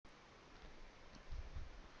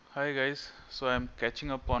Hi guys, so I'm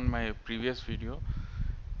catching up on my previous video.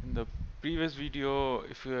 In the previous video,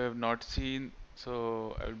 if you have not seen,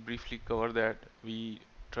 so I'll briefly cover that. We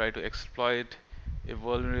try to exploit a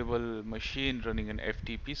vulnerable machine running an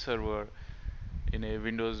FTP server in a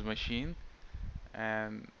Windows machine,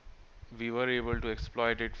 and we were able to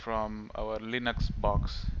exploit it from our Linux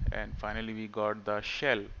box, and finally we got the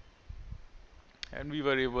shell, and we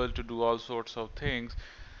were able to do all sorts of things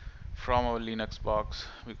from our Linux box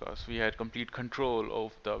because we had complete control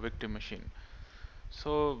of the victim machine.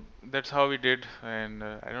 So that's how we did, and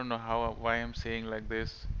I don't know why I'm saying like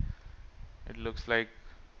this. It looks like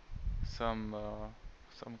some uh,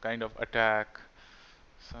 some kind of attack,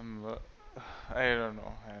 some I don't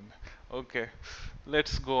know. And okay,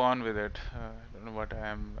 let's go on with it. I don't know what I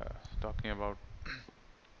am talking about.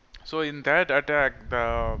 So in that attack,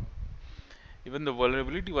 the even the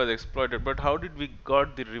vulnerability was exploited. But how did we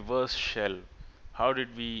got the reverse shell? How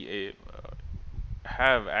did we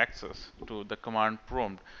have access to the command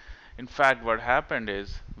prompt? In fact, what happened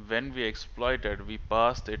is when we exploited, we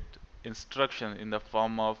passed it instruction in the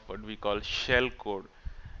form of what we call shellcode,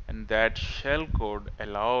 and that shellcode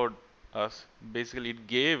allowed us, basically it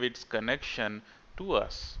gave its connection to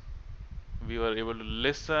us. We were able to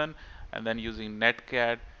listen, and then using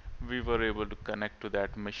netcat we were able to connect to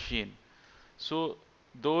that machine. So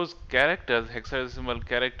those characters, hexadecimal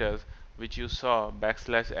characters which you saw,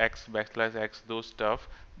 backslash x, those stuff,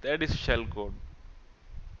 that is shellcode.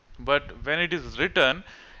 But when it is written,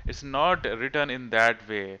 it's not written in that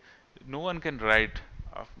way. No one can write.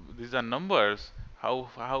 These are numbers.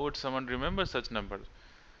 How would someone remember such numbers?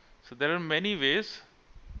 So there are many ways,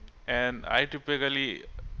 and I typically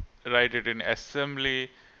write it in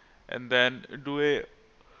assembly and then do a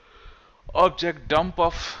object dump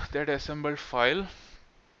of that assembled file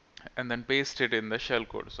and then paste it in the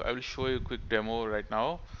shellcode. So I will show you a quick demo right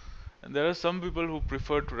now. And there are some people who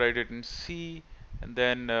prefer to write it in C, and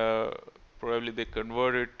then probably they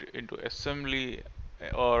convert it into assembly,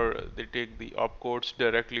 or they take the opcodes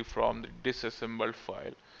directly from the disassembled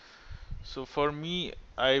file. So for me,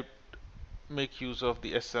 I make use of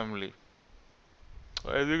the assembly.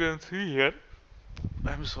 As you can see here,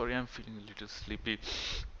 I'm sorry, I'm feeling a little sleepy.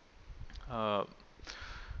 Uh,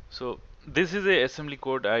 So this is a assembly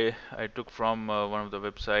code I took from one of the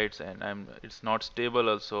websites, and it's not stable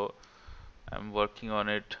also. I'm working on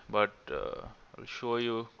it, but I'll show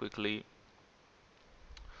you quickly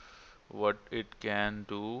what it can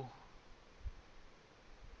do.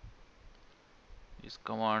 These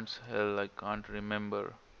commands, hell, I can't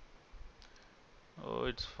remember. Oh,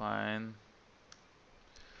 it's fine.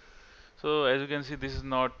 So as you can see, this is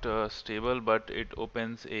not stable, but it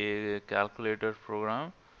opens a calculator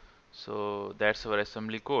program. So that's our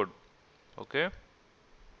assembly code. Okay.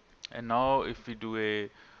 And now if we do a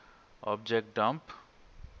object dump,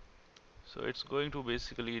 so it's going to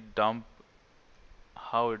basically dump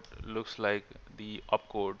how it looks like the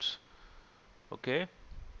opcodes. Okay,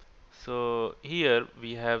 so here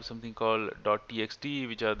we have something called .txt,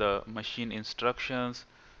 which are the machine instructions,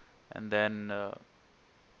 and then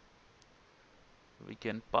we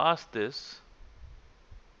can pass this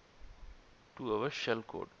to our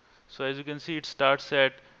shellcode. So as you can see, it starts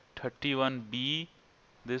at 31B,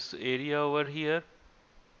 this area over here,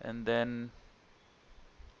 and then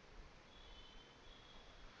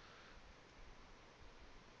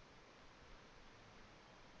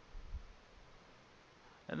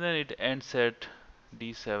it ends at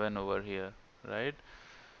D7 over here, right?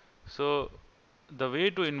 So the way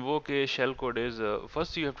to invoke a shellcode is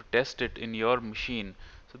first you have to test it in your machine.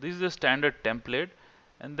 So this is the standard template,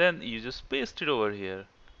 and then you just paste it over here,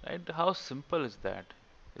 right? How simple is that,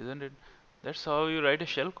 isn't it? That's how you write a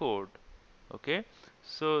shellcode. Okay,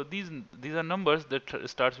 so these are numbers that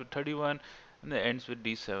starts with 31 and then ends with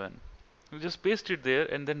D7. You just paste it there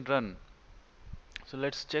and then run. So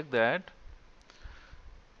let's check that.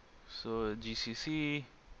 So GCC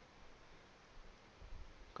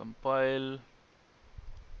compile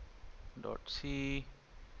 .c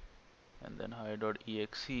and then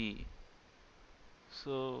hi.exe.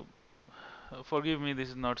 So forgive me, this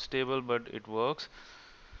is not stable, but it works,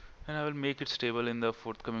 and I will make it stable in the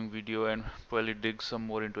forthcoming video and probably dig some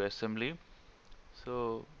more into assembly.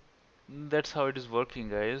 So that's how it is working,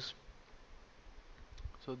 guys.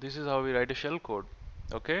 So this is how we write a shell code.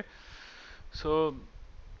 Okay, so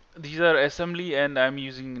these are assembly, and I'm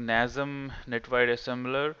using NASM netwide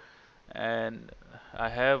assembler, and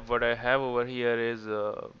what I have over here is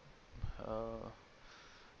uh,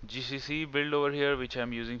 GCC build over here, which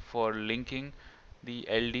I'm using for linking. The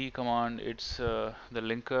LD command, it's the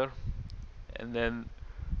linker, and then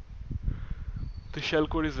The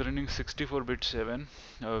shellcode is running 64-bit 7,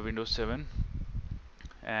 Windows 7,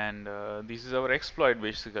 and this is our exploit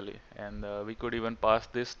basically. And we could even pass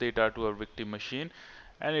this data to our victim machine,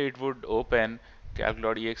 and it would open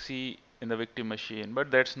calc.exe in the victim machine.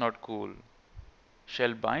 But that's not cool.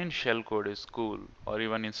 Shell bind shellcode is cool, or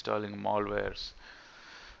even installing malwares.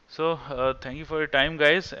 So thank you for your time,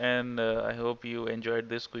 guys, and I hope you enjoyed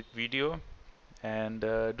this quick video. And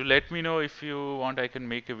do let me know if you want. I can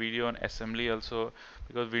make a video on assembly also,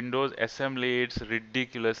 because Windows assembly, it's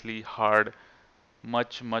ridiculously hard,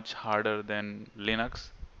 much harder than Linux.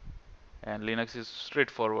 And Linux is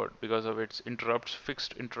straightforward because of its interrupts,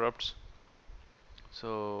 fixed interrupts.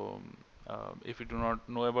 So if you do not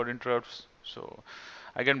know about interrupts, so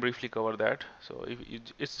I can briefly cover that. So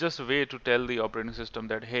it's just a way to tell the operating system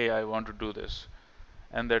that, hey, I want to do this,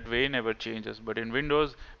 and that way never changes. But in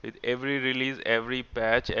Windows, with every release, every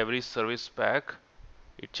patch, every service pack,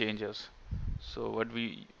 it changes. So what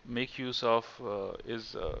we make use of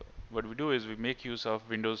is what we do is we make use of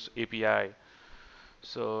Windows API.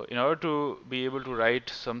 So in order to be able to write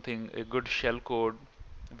something, a good shell code,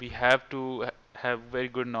 we have to have very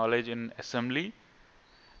good knowledge in assembly.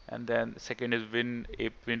 And then second is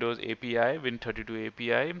Windows API, Win32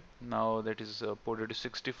 API. Now that is ported to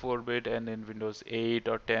 64-bit, and in Windows 8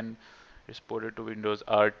 or 10 it's ported to Windows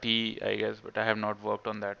RT, I guess, but I have not worked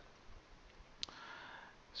on that.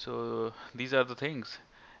 So these are the things.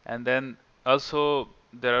 And then also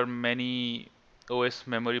there are many OS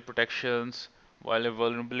memory protections while a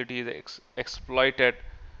vulnerability is exploited.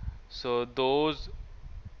 So those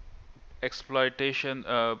protection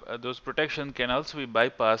can also be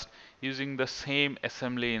bypassed using the same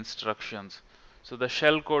assembly instructions. So the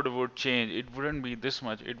shell code would change. It wouldn't be this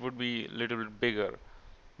much. It would be a little bit bigger.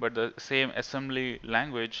 But the same assembly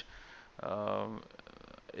language uh,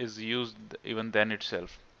 is used even then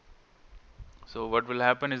itself. So what will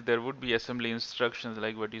happen is there would be assembly instructions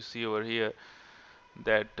like what you see over here,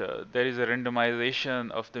 that there is a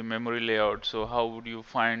randomization of the memory layout. So how would you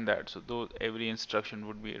find that? So every instruction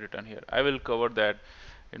would be written here. I will cover that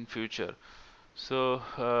in future. So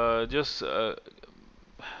just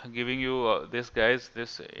giving you this guys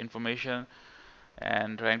this information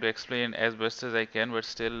and trying to explain as best as I can, but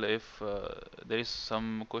still if there is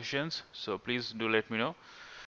some questions, so please do let me know.